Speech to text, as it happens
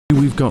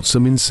We've got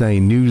some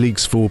insane new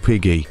leaks for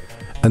Piggy,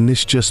 and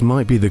this just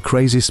might be the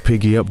craziest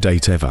Piggy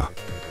update ever.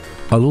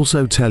 I'll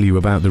also tell you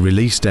about the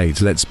release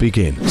date. Let's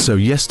begin. So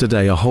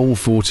yesterday a whole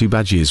 40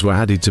 badges were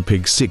added to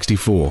Pig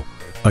 64.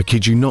 I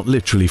kid you not,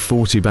 literally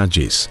 40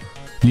 badges.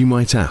 You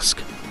might ask,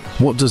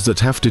 what does that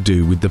have to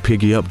do with the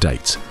Piggy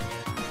update?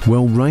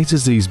 Well, right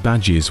as these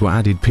badges were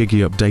added, Piggy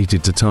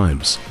updated to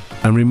times.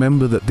 And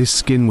remember that this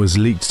skin was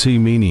leaked too,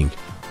 meaning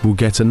we'll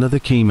get another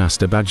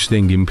Keymaster badge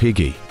thing in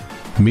Piggy.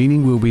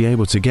 Meaning we'll be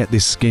able to get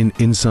this skin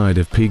inside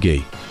of Piggy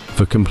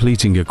for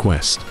completing a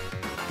quest.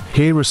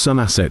 Here are some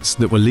assets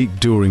that were leaked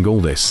during all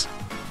this.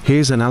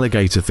 Here's an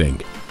alligator thing.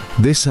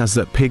 This has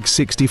that Pig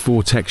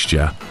 64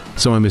 texture,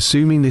 so I'm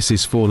assuming this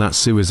is for that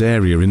sewers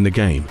area in the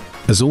game.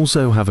 As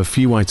also have a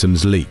few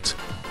items leaked,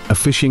 a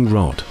fishing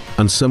rod,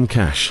 and some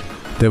cash.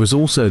 There was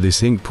also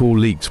this ink pool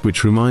leaked,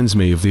 which reminds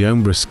me of the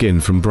𝐸𝐻𝐵 skin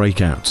from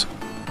Breakout.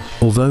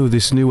 Although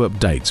this new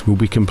update will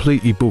be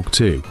completely booked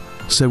too,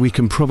 so we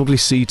can probably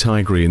see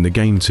𝘼𝐺𝐺 in the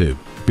game too.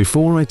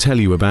 Before I tell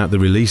you about the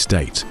release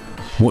date,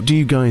 what do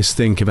you guys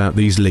think about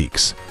these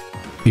leaks?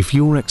 If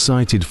you're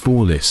excited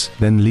for this,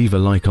 then leave a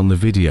like on the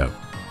video.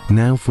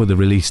 Now for the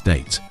release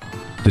date.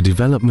 The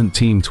development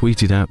team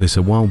tweeted out this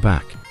a while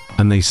back,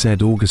 and they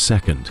said August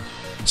 2nd,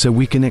 so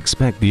we can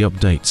expect the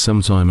update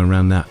sometime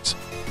around that.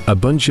 A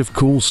bunch of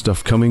cool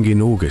stuff coming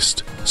in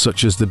August,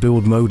 such as the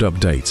build mode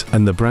update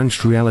and the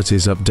branched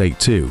realities update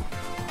too.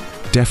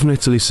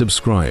 Definitely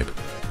subscribe,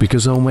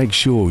 because I'll make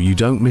sure you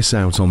don't miss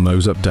out on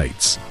those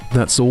updates.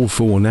 That's all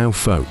for now,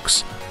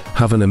 folks.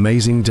 Have an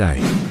amazing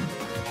day.